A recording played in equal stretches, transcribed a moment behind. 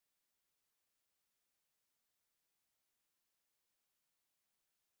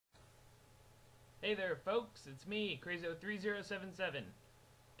Hey there, folks, it's me, Crazo3077.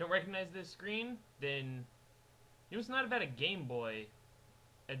 Don't recognize this screen? Then you know it's not about a Game Boy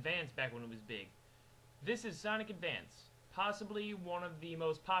Advance back when it was big. This is Sonic Advance, possibly one of the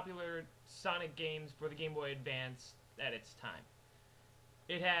most popular Sonic games for the Game Boy Advance at its time.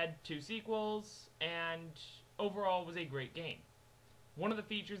 It had 2 sequels, and overall was a great game. One of the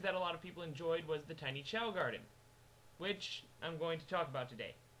features that a lot of people enjoyed was the Tiny Chao Garden, which I'm going to talk about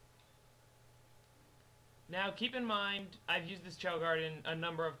today. Now, keep in mind, I've used this Chao Garden a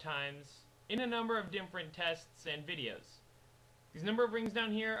number of times in a number of different tests and videos. These number of rings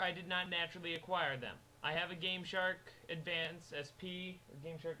down here, I did not naturally acquire them. I have a Game Shark Advance SP, or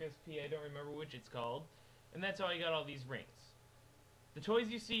Game Shark SP, I don't remember which it's called, and that's how I got all these rings. The toys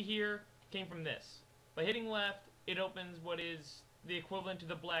you see here came from this. By hitting left, it opens what is the equivalent to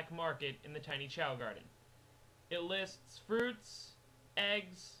the black market in the Tiny Chao Garden. It lists fruits,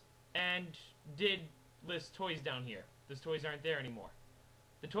 eggs, and did list toys down here. Those toys aren't there anymore.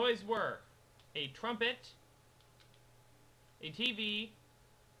 The toys were a trumpet, a TV,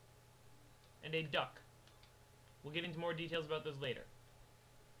 and a duck. We'll get into more details about those later.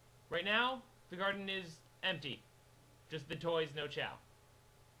 Right now, the garden is empty. Just the toys, no Chao.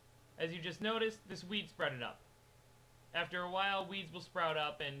 As you just noticed, this weed sprouted up. After a while, weeds will sprout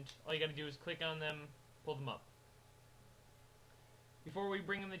up, and all you gotta do is click on them, pull them up. Before we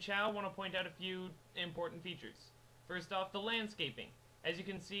bring in the Chao, I want to point out a few important features. First off, the landscaping. As you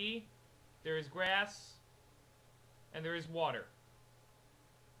can see, there is grass and there is water.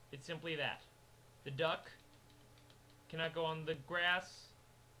 It's simply that. The duck cannot go on the grass,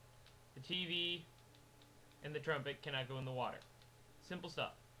 the TV, and the trumpet cannot go in the water. Simple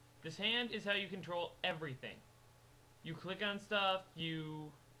stuff. This hand is how you control everything. You click on stuff,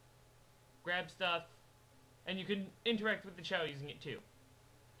 you grab stuff, and you can interact with the Chao using it too.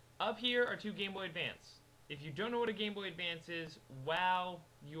 Up here are 2 Game Boy Advance. If you don't know what a Game Boy Advance is, wow,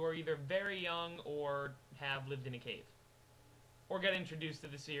 you are either very young or have lived in a cave. Or got introduced to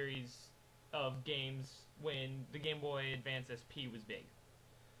the series of games when the Game Boy Advance SP was big.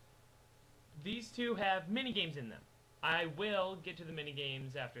 These 2 have mini-games in them. I will get to the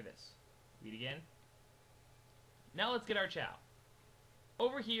mini-games after this. Read again. Now let's get our Chao.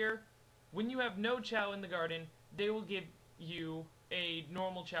 Over here, when you have no Chao in the garden, they will give you a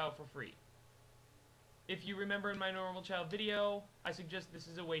normal Chao for free. If you remember in my normal Chao video, I suggest this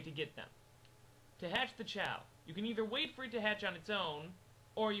is a way to get them. To hatch the Chao, you can either wait for it to hatch on its own,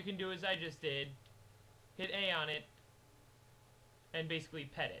 or you can do as I just did, hit A on it, and basically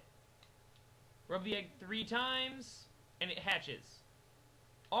pet it. Rub the egg 3 times, and it hatches.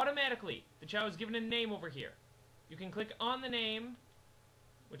 Automatically, the Chao is given a name over here. You can click on the name,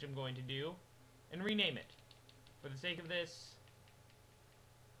 which I'm going to do, and rename it. For the sake of this,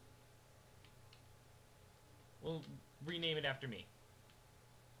 we'll rename it after me.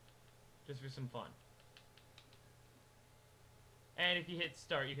 Just for some fun. And if you hit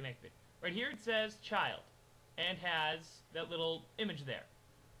start, you can exit. Right here it says child, and has that little image there.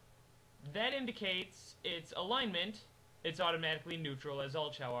 That indicates its alignment, it's automatically neutral as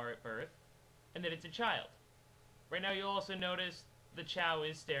all Chao are at birth, and that it's a child. Right now you'll also notice the Chao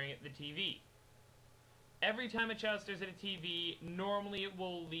is staring at the TV. Every time a Chao stares at a TV, normally it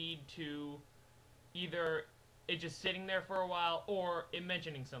will lead to either it just sitting there for a while or it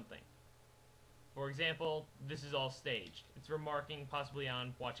mentioning something. For example, this is all staged. It's remarking possibly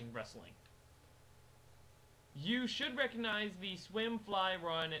on watching wrestling. You should recognize the swim, fly,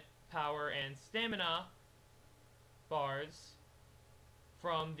 run, power, and stamina bars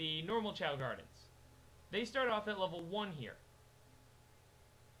from the normal Chao Gardens. They start off at level 1 here.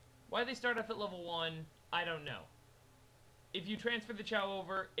 Why they start off at level 1, I don't know. If you transfer the Chao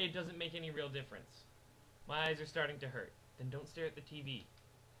over, it doesn't make any real difference. My eyes are starting to hurt. Then don't stare at the TV.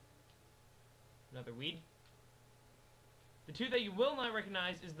 Another weed. The 2 that you will not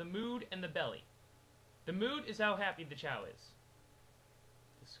recognize is the mood and the belly. The mood is how happy the Chao is.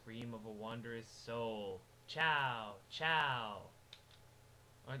 The scream of a wondrous soul. Chao, Chao.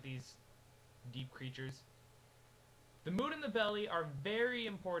 Aren't these deep creatures? The mood and the belly are very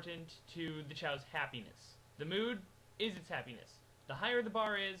important to the Chao's happiness. The mood is its happiness. The higher the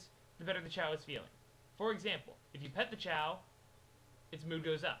bar is, the better the Chao is feeling. For example, if you pet the Chao, its mood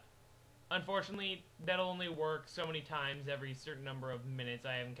goes up. Unfortunately, that'll only work so many times every certain number of minutes.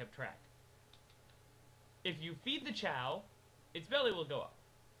 I haven't kept track. If you feed the Chao, its belly will go up.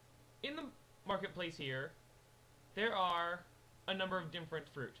 In the marketplace here, there are a number of different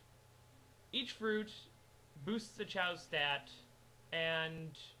fruit. Each fruit boosts the Chao's stat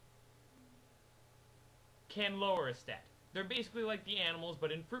and can lower a stat. They're basically like the animals,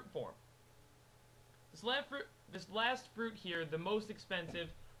 but in fruit form. This last fruit here, the most expensive,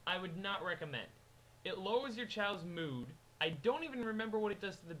 I would not recommend. It lowers your chow's mood. I don't even remember what it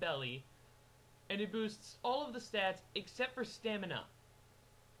does to the belly. And it boosts all of the stats except for stamina.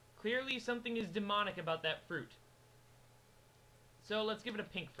 Clearly something is demonic about that fruit. So let's give it a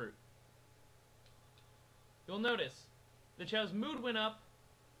pink fruit. You'll notice the chow's mood went up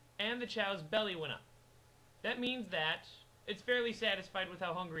and the chow's belly went up. That means that it's fairly satisfied with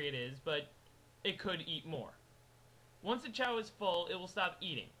how hungry it is, but it could eat more. Once the chow is full, it will stop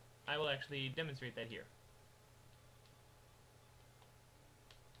eating. I will actually demonstrate that here.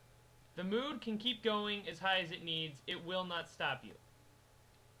 The mood can keep going as high as it needs. It will not stop you.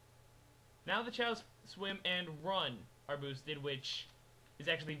 Now the chow's swim and run are boosted, which is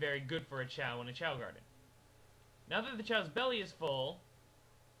actually very good for a chow in a chow garden. Now that the chow's belly is full,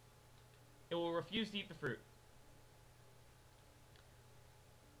 it will refuse to eat the fruit.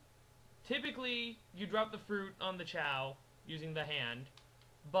 Typically, you drop the fruit on the chow using the hand,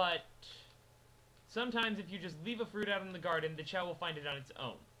 but sometimes if you just leave a fruit out in the garden, the chow will find it on its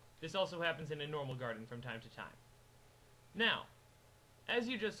own. This also happens in a normal garden from time to time. Now, as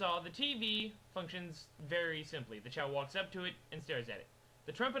you just saw, the TV functions very simply. The chow walks up to it and stares at it.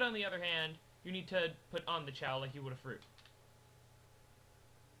 The trumpet, on the other hand, you need to put on the chow like you would a fruit.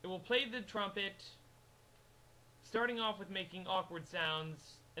 It will play the trumpet, starting off with making awkward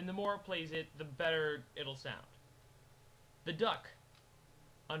sounds, and the more it plays it, the better it'll sound. The duck.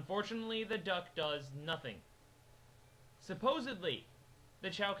 Unfortunately, the duck does nothing. Supposedly, the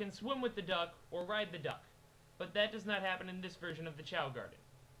chow can swim with the duck or ride the duck, but that does not happen in this version of the Chao Garden.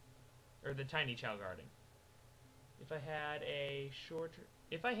 Or the Tiny Chao Garden. If I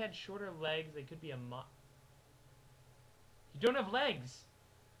had shorter legs, I could be a You don't have legs!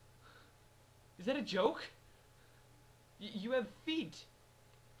 Is that a joke? You have feet!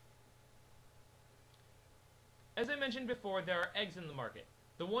 As I mentioned before, there are eggs in the market.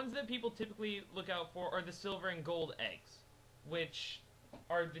 The ones that people typically look out for are the silver and gold eggs, which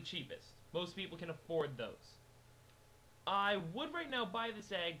are the cheapest. Most people can afford those. I would right now buy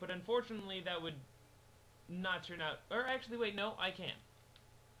this egg, but unfortunately that would not turn out... Or actually, wait, no, I can.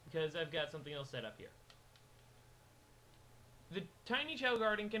 Because I've got something else set up here. The Tiny Chao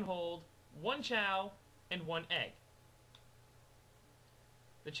Garden can hold 1 chow and 1 egg.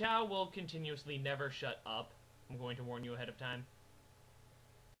 The chow will continuously never shut up. I'm going to warn you ahead of time.